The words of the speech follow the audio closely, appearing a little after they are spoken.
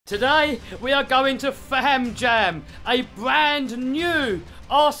Today we are going to Fam Jam, a brand new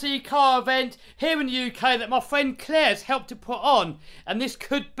RC car event here in the UK that my friend Claire's helped to put on, and this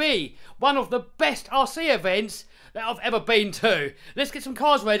could be one of the best RC events that I've ever been to. Let's get some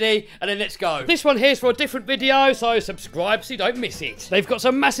cars ready and then let's go. This one here's for a different video, so subscribe so you don't miss it. They've got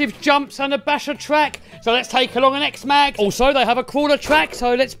some massive jumps and a basher track, so let's take along an X-Max. Also, they have a crawler track,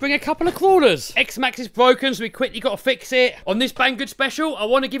 so let's bring a couple of crawlers. X-Max is broken, so we quickly got to fix it. On this Banggood special, I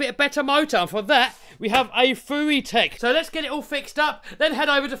want to give it a better motor, and for that, we have a Furitech. So let's get it all fixed up, then head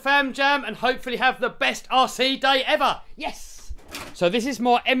over to Fam Jam and hopefully have the best RC day ever. Yes! So this is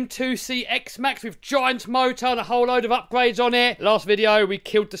my M2C X-Max with giant motor and a whole load of upgrades on it. Last video, we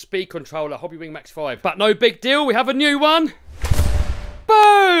killed the speed controller, Hobbywing Max 5. But no big deal, we have a new one.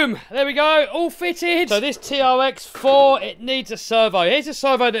 Boom! There we go, all fitted. So this TRX4, it needs a servo. Here's a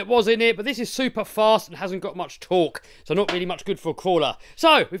servo that was in it, but this is super fast and hasn't got much torque, so not really much good for a crawler.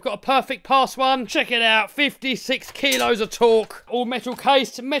 So, we've got a perfect pass one. Check it out, 56 kilos of torque. All metal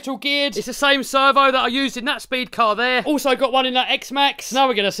cased, metal geared. It's the same servo that I used in that speed car there. Also got one in that X-Max. Now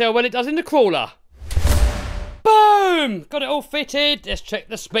we're going to see how well it does in the crawler. Boom! Got it all fitted. Let's check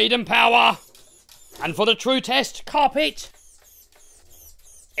the speed and power. And for the true test, carpet.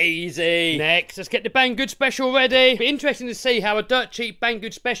 Easy. Next, let's get the Banggood special ready. Be interesting to see how a dirt cheap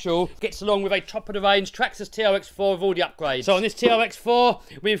Banggood special gets along with a top of the range Traxxas TRX4 with all the upgrades. So on this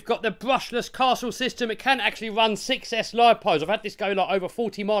TRX4, we've got the brushless castle system. It can actually run 6S lipos. I've had this go like over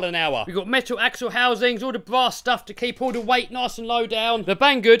 40 miles an hour. We've got metal axle housings, all the brass stuff to keep all the weight nice and low down. The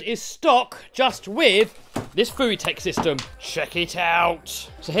Banggood is stock just with this Furitech system. Check it out.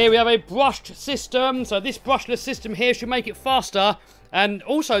 So here we have a brushed system. So this brushless system here should make it faster. And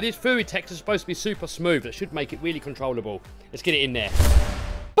also, these Furitechs are supposed to be super smooth. That should make it really controllable. Let's get it in there.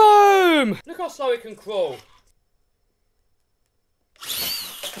 Boom! Look how slow it can crawl.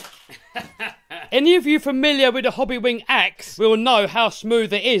 Any of you familiar with the Hobbywing Axe will know how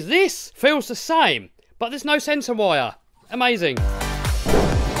smooth it is. This feels the same, but there's no sensor wire. Amazing.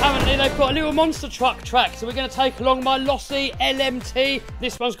 Apparently they've got a little monster truck track, so we're going to take along my Lossy LMT.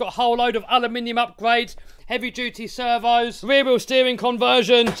 This one's got a whole load of aluminium upgrades, heavy duty servos, rear wheel steering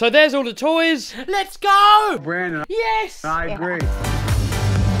conversion. So there's all the toys. Let's go! Brandon. Yes! I agree.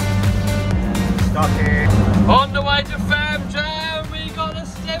 Stuck here. On the way to Fam Jam, we got a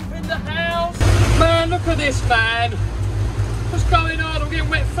stamp in the house. Man, look at this, man. What's going on? I'm getting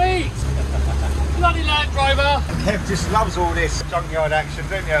wet feet. Bloody Land Rover. Kev just loves all this junkyard action,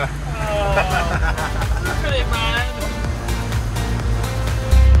 don't you? Oh, look at it, man.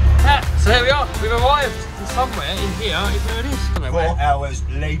 So there we are. We've arrived somewhere in here. Is where it is? I don't know 4 where. hours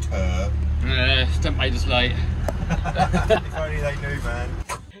later. Don't make us late. If only they knew, man.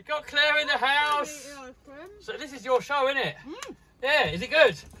 Got Claire in the house. So this is your show, isn't it? Mm. Yeah. Is it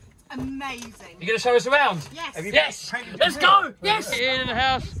good? Amazing. You gonna show us around? Yes. Yes. Let's go. Yes. In the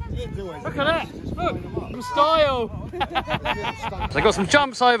house. Look at that. Look. Some style. So they got some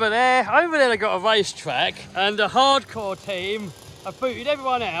jumps over there. Over there they got a racetrack, and the hardcore team have booted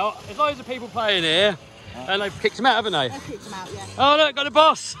everyone out. There's loads of people playing here, and they've kicked them out, haven't they? They've kicked them out, yeah. Oh look, got the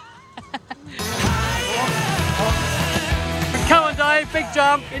boss. Come on, Dave. Big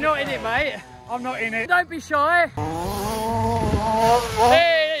jump. You're not in it, mate. I'm not in it. Don't be shy.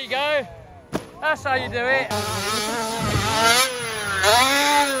 Hey, there you go. That's how you do it.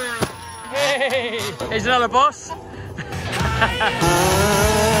 Hey, here's another boss.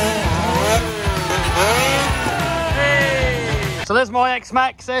 Hey. So there's my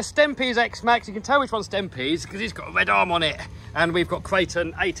X-Max. There's Stempy's X-Max. You can tell which one's Stempy's because he's got a red arm on it. And we've got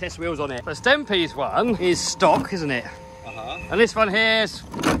Creighton 8S wheels on it. The Stempy's one is stock, isn't it? And this one here's...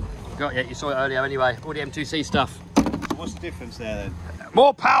 Yeah, you saw it earlier anyway. All the M2C stuff. What's the difference there then?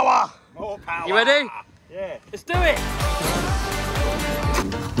 More power! More power! You ready? Yeah. Let's do it!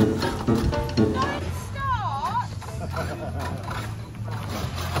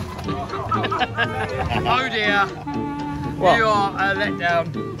 Oh dear. What? You are a letdown.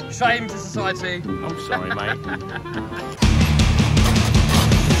 Shame to society. I'm sorry, mate.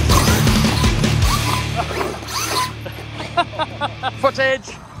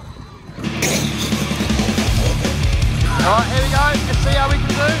 Footage. Alright, here we go. Let's see how we can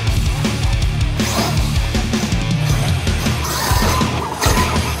do.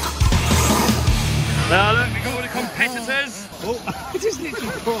 Now look, we've got all the competitors. Oh, I just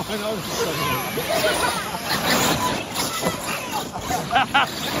literally crying over something.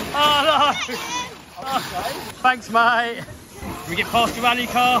 Oh no! Oh, thanks, mate. Can we get past the rally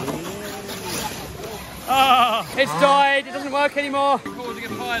car? Oh, it's died. It doesn't work anymore. Causing a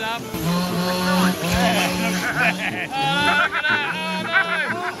pile up. Oh, look at that. Oh,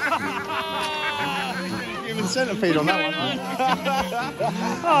 no. human centipede on that one.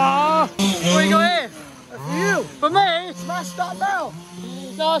 Aww. What you got here? For you. For me? Smash that now.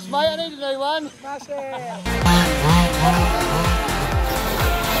 Nice, mate. I need a new one. Smash it.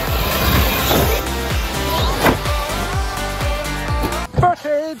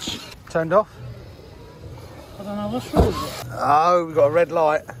 Footage. Turned off. I don't know what's wrong with it. Oh, we've got a red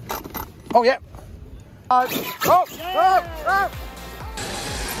light. Oh, yeah. Oh, oh, oh, oh.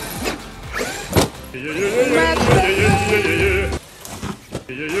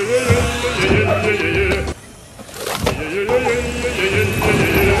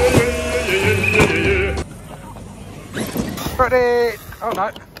 Footage. Oh,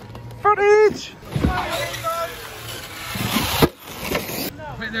 no. Footage.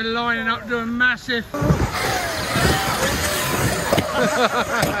 I think they're lining up doing massive.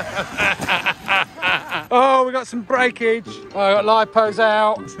 Oh, we got some breakage. Oh, I got lipos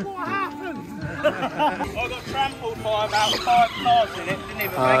out. What happened? I got trampled by about 5 cars in it, didn't even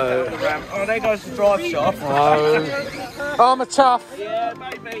make it on the ramp. Oh, there goes the drive shaft. Oh, I'm a tough. Yeah,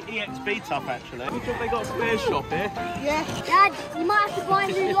 maybe EXB tough actually. We thought they got a spare shop here. Yeah. Dad, you might have to buy a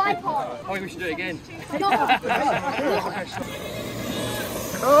new iPod. I think we should do it again.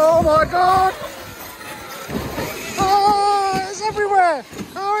 Oh my God. Oh, it's everywhere.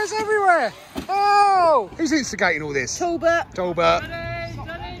 Oh, it's everywhere. Oh, who's instigating all this? Talbot. Talbot.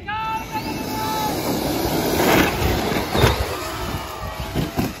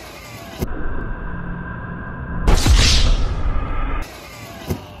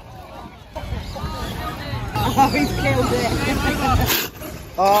 Oh, he's killed it.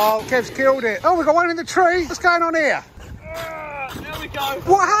 Oh, Kev's killed it. Oh, we got one in the tree. What's going on here? There we go.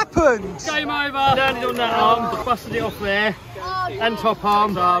 What happened? Game over. Landed on that arm, busted it off there, and top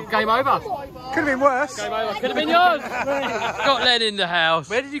arm. Game over. Could have been worse. Game over. Could have been yours. Got Len in the house.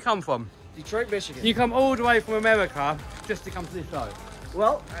 Where did you come from? Detroit, Michigan. You come all the way from America just to come to this show.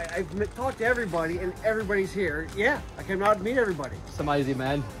 Well, I've talked to everybody, and everybody's here. Yeah, I came out to meet everybody. It's amazing,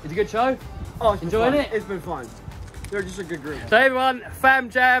 man. It's a good show. Oh, it's been Enjoying fun. it? It's been fun. They're just a good group. So everyone, Fam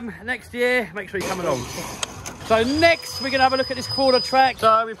Jam next year. Make sure you come along. So next, we're gonna have a look at this crawler track.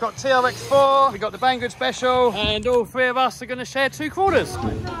 So we've got TRX4, we've got the Banggood Special, and all three of us are gonna share 2 crawlers.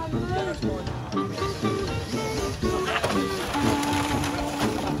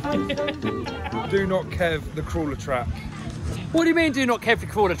 Do not kev the crawler track. What do you mean do not care for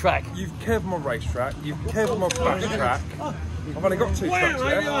the crawler track? You've keved my racetrack, you've keved my flash track. I've only got 2 tracks left.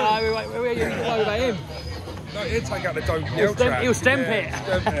 Where are you talking about him? No, he'll take out the Don't Yell track. He'll stamp Yeah, it.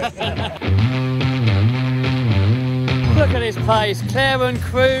 stamp it. Look at this place. Claire and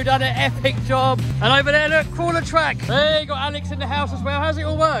crew done an epic job. And over there, look, crawler track. Hey, you got Alex in the house as well. How's it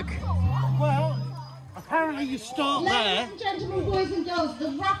all work? Well, apparently you start there. Ladies and gentlemen, boys and girls,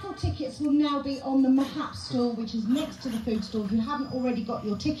 the raffle tickets will now be on the Mahap stall, which is next to the food stall. If you haven't already got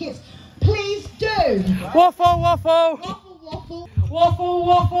your tickets, please do. Waffle, waffle. Waffle, waffle. Waffle,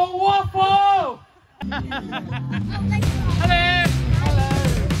 waffle, waffle. Hello.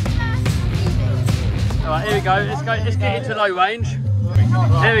 All right, here we go. Let's get into low range.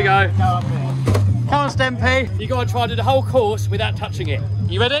 Here we go. Come on, Stempy. You got to try and do the whole course without touching it.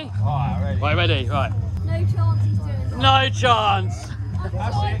 You ready? Right, ready. Right. No chance he's doing that. No chance.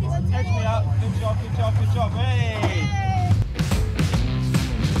 That's it. Edge me up. Good job, good job, good job. Hey!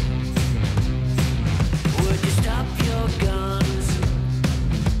 Would you stop your guns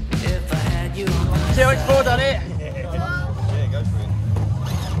if I had you on my TRX4 done it. Yeah, go for it.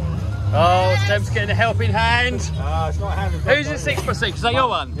 Oh, Stemp's getting a helping hand. It's not hand. Who's in 6x6? Is that your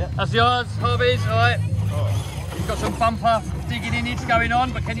one? Yeah. That's yours, Hobbies. All right. You've got some bumper digging in it going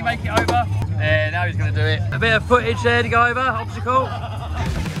on, but can you make it over? Yeah, now he's going to do it. A bit of footage there to go over, obstacle.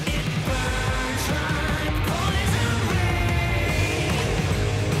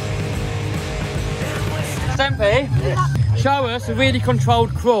 Stempy, show us a really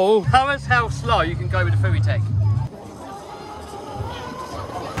controlled crawl. Show us how slow you can go with the Fury Tech.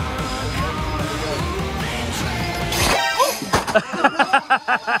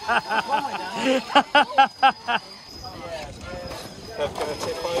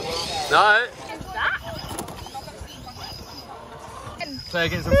 No. So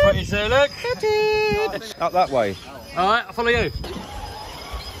get some footage there, look. Up that way. Alright, I'll follow you.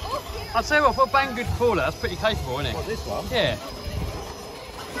 I'll tell you what, for a Banggood crawler, that's pretty capable, isn't it? What, this one? Yeah.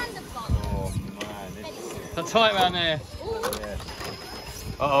 Oh, man. This... That's tight around there.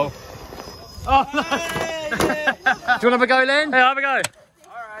 Uh-oh. Oh, no. Do you want to have a go, Len? Yeah, have a go.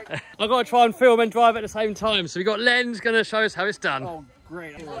 Alright. I've got to try and film and drive at the same time. So we've got Len's going to show us how it's done. Oh,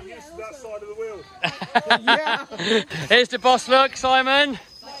 great. That side of the wheel. Yeah. Here's the boss look, Simon.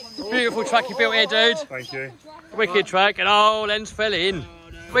 Beautiful track you built here, dude. Thank you. Wicked track, and oh, lens fell in.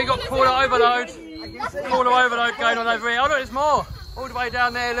 We got cooler overload. Cooler overload going on over here. Oh look, there's more. All the way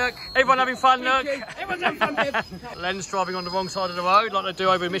down there, look. Everyone having fun, look. Everyone's having fun, babe. Lens driving on the wrong side of the road, like they do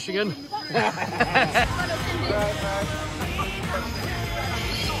over in Michigan.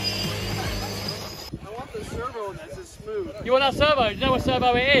 You want that servo? Do you know what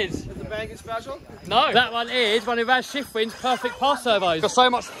servo it is? Is the banking special? No. That one is one of our shift wins perfect pass servos. Got so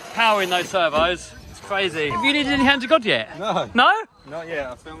much power in those servos. It's crazy. Have you needed any hands of God yet? No. No? Not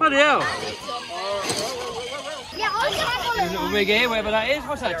yet. Bloody hell. Yeah, I Little rig here, wherever that is.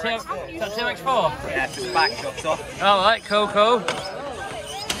 What's that? Is that TRX4? Yeah, it's the back shots off. Alright, cool, cool.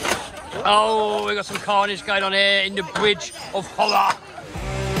 Oh, we got some carnage going on here in the bridge of horror.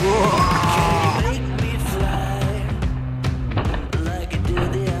 Make me fly like I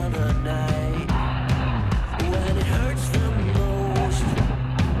did the other night. When it hurts the most,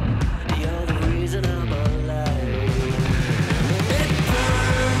 you're the reason I'm alive. It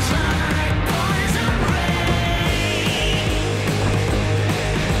burns like poison rain,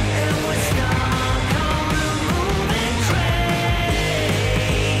 and we're stuck on a moving train.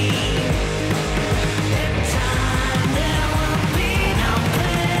 In time there will be no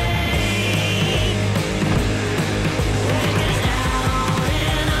pain. Break us down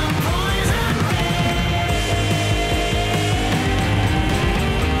in a poison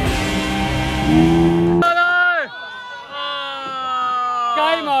Hello!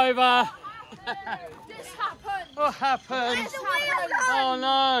 Game over. This happened. What happened? Where's the wheel? Oh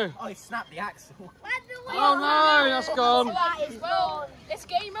no! Oh, he snapped the axle. Where's the wheel? Oh no, that's gone. That is gone. It's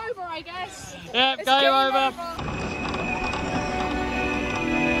game over, I guess. Yep, It's game over.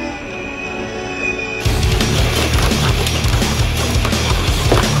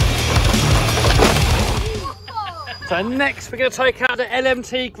 So next we're going to take out the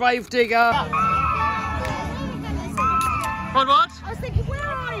LMT Gravedigger. What? I was thinking, where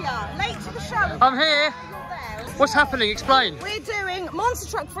are you? Late to the show. I'm here. What's happening? Explain. We're doing Monster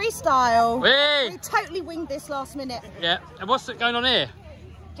Truck Freestyle. Hey. We totally winged this last minute. Yeah, and what's going on here?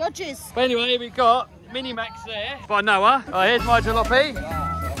 Judges. But anyway, we've got Mini Max there by Noah. Oh, here's my jalopy.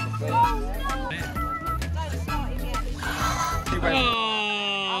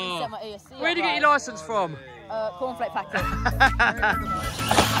 Oh. Where did you get your licence from? Cornflake packet.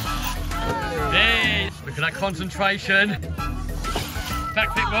 Hey, look at that concentration.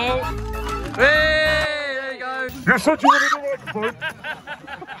 Backflip ball. Hey, there you go. You're such a little microphone.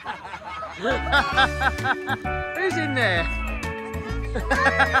 Who's in there?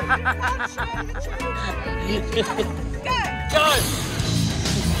 Go!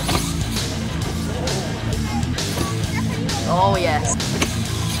 Oh, yes.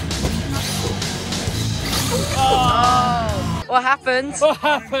 Oh. What happened? What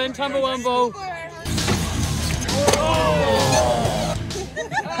happened? Tumble one ball. Oh.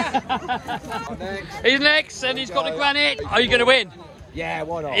 He's next and he's got the granite. Are you going to win? Yeah,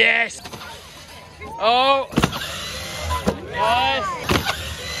 why not? Yes. Oh. Nice.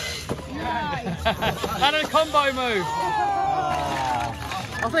 And a combo move.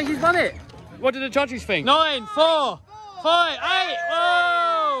 I think he's won it. What did the judges think? 9, 4, 5, 8.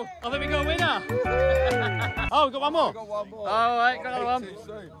 Whoa! I think we got a winner. Oh, we got one more. All right, got another one.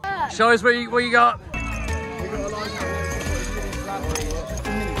 Show us what you got.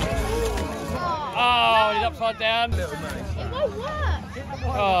 Oh, he's upside down. It won't work.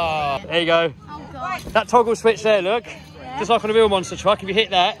 Oh, there you go. Oh, God. That toggle switch there, look. Just like on a real monster truck, if you hit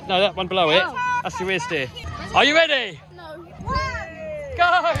that, no, that one below it, that's your rear steer. Are you ready? No. Go!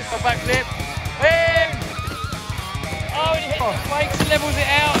 A backflip. In! Oh, and he hits the brakes and levels it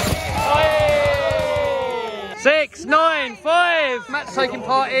out. Oh, 6, 9, 5. Matt's taking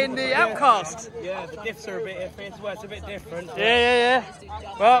part in the Outcast. Yeah, the diffs are a bit iffy, so it's a bit different. Yeah.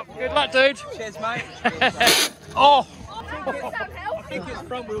 Well, good luck, dude. Cheers, mate. Oh! I think it's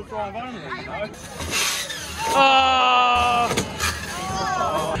front wheel drive only, you know. Oh!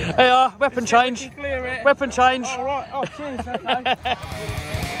 There you are, weapon change. Clear it. Weapon change. All right. Oh, cheers. Okay.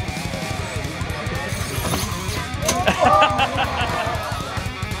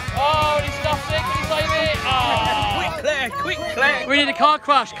 Oh, and he stuffed it. Can you save it? Oh. Quick clear. We need a car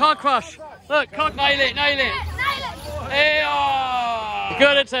crush. Look, nail it. Hey, oh.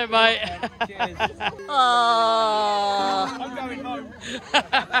 Good attempt, mate. Cheers. Oh. I'm going home.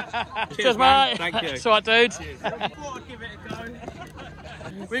 Cheers, mate. Thank you. It's all right, dude. I thought I'd give it a go.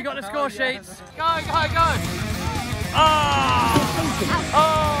 We got the score sheets. Go.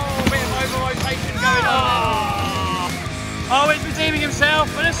 Oh, bit of over rotation going on. Oh, he's redeeming himself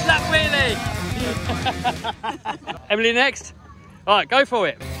with a slap wheelie. Emily next. All right, go for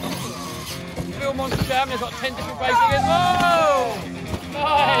it. little monster jam. There's got 10 different grave diggers. Oh!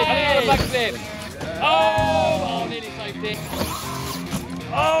 Nice! And he's got a backflip. Oh, nearly saved it.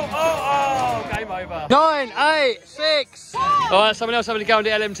 Oh, game over. 9, 8, 6. All right, someone else having to go on the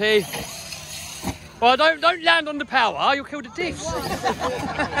LMT. Well, don't land on the power, you'll kill the diffs.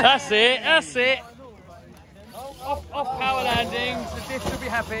 That's it. Off power landings, the diffs will be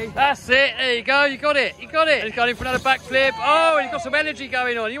happy. That's it, there you go, you got it. And he's going in for another backflip. Oh, and he's got some energy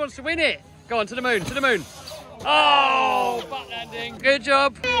going on, he wants to win it. Go on, to the moon. Oh, butt landing. Good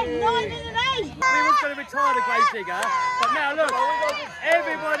job. 9 and an 8. We were going to retire the grave digger, but now look,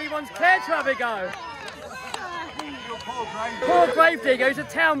 everybody wants Claire to have a go. Poor grave digger, he's a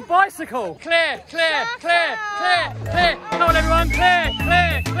town bicycle. Claire. Come on everyone, Claire.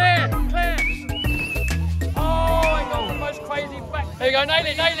 Oh, I got the most crazy back. There you go, nail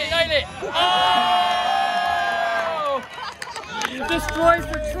it. Oh! Destroys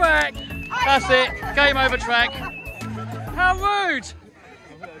the track. That's it, game over track. How rude!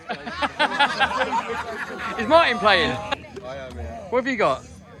 Is Martin playing? I am, yeah. What have you got?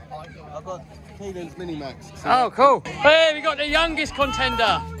 I've got Keelan's Minimax. Oh, cool. Hey, we got the youngest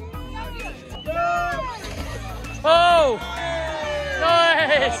contender. Oh!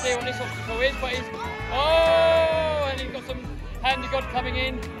 Nice! I see what this obstacle is, but he's... Oh! And he's got some handy god coming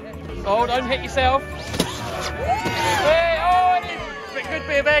in. Oh, don't hit yourself. Hey, oh, and it's a good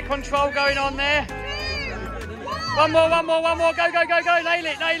bit of air control going on there. One more. Go. Nail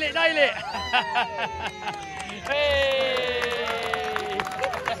it. Hey!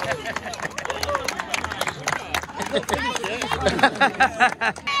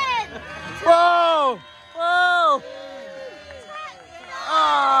 Whoa!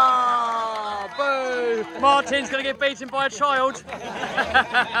 Ah, boo! Martin's going to get beaten by a child.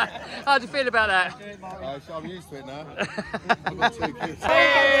 How do you feel about that? I'm used to it now. I've got 2 kids.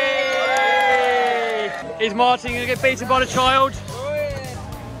 Hey! Is Martin going to get beaten by the child?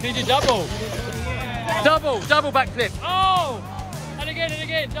 Can you do double? Double backflip. Oh! And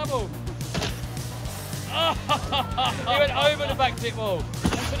again, double. Oh, he went over the backflip wall.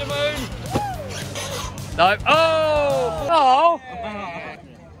 To the moon. No. Oh!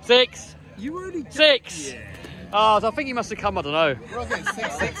 6. You only 6. Yeah. Oh, so I think he must have come, I don't know. We're getting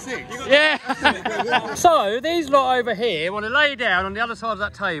 6. Yeah. So, these lot over here want to lay down on the other side of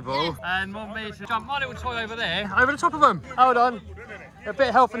that table and want me to jump my little toy over there, over the top of them. Hold on. A bit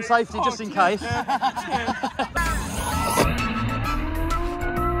of health and safety just in case.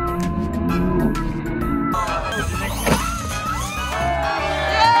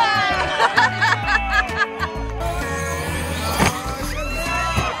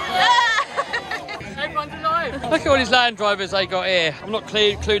 Look at all these Land Rovers they got here. I'm not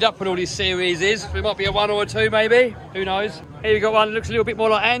clued up on all these series. There might be a 1 or a 2 maybe. Who knows? Here we got one that looks a little bit more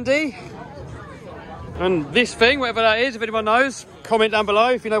like Andy. And this thing, whatever that is, if anyone knows, comment down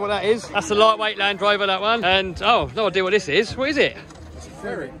below if you know what that is. That's a lightweight Land Rover, that one. And, oh, no idea what this is. What is it? It's a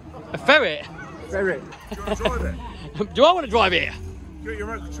ferret. A ferret? Ferret. Do you want to drive it? Do I want to drive it? You got your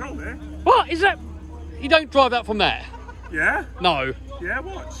remote control there? What? Is that... You don't drive that from there? Yeah? No. Yeah,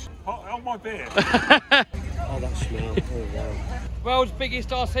 watch. Hold my beer. Oh, that's small. Oh, wow. World's biggest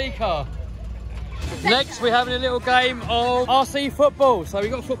RC car. Next, we're having a little game of RC football. So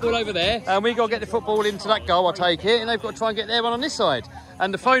we've got football over there, and we've got to get the football into that goal, I take it, and they've got to try and get their one on this side.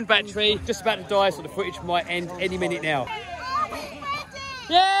 And the phone battery just about to die, so the footage might end any minute now.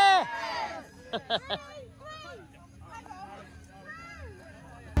 Yeah!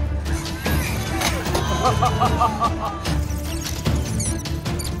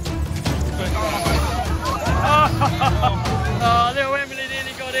 Oh, little Emily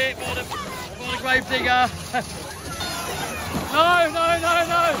nearly got it by the grave digger. No!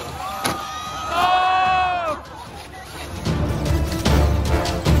 Oh!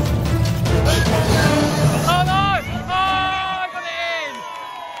 Oh no! Oh, I got it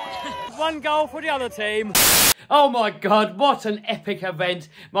in! 1 goal for the other team. Oh my God, what an epic event.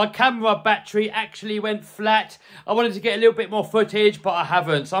 My camera battery actually went flat. I wanted to get a little bit more footage, but I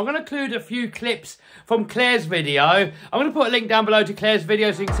haven't. So I'm going to include a few clips from Claire's video. I'm going to put a link down below to Claire's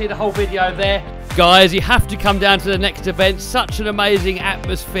video so you can see the whole video there. Guys, you have to come down to the next event. Such an amazing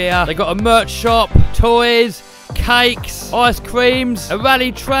atmosphere. They got a merch shop, toys, cakes, ice creams, a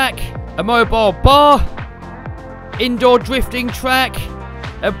rally track, a mobile bar, indoor drifting track,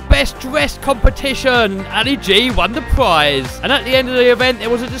 a best dressed competition. Ali G won the prize. And at the end of the event, there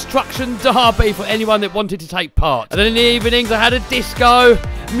was a destruction derby for anyone that wanted to take part. And then in the evenings, I had a disco,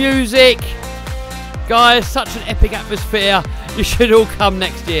 music. Guys, such an epic atmosphere. You should all come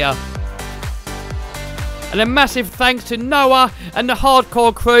next year. And a massive thanks to Noah and the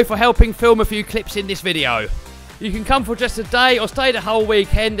hardcore crew for helping film a few clips in this video. You can come for just a day or stay the whole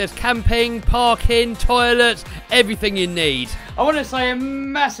weekend. There's camping, parking, toilets, everything you need. I want to say a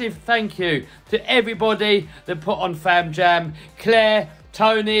massive thank you to everybody that put on Fam Jam. Claire,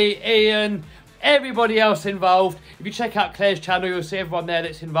 Tony, Ian, everybody else involved. If you check out Claire's channel, you'll see everyone there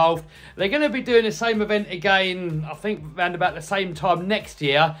that's involved. They're going to be doing the same event again, I think around about the same time next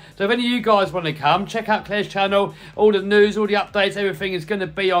year. So if any of you guys want to come, check out Claire's channel. All the news, all the updates, everything is going to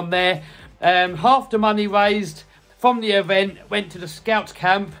be on there. Half the money raised from the event went to the Scouts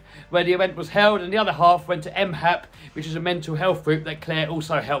camp where the event was held, and the other half went to MHAP, which is a mental health group that Claire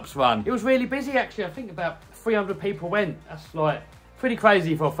also helps run. It was really busy actually. I think about 300 people went. That's like pretty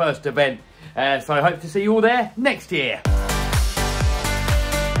crazy for a first event. So I hope to see you all there next year.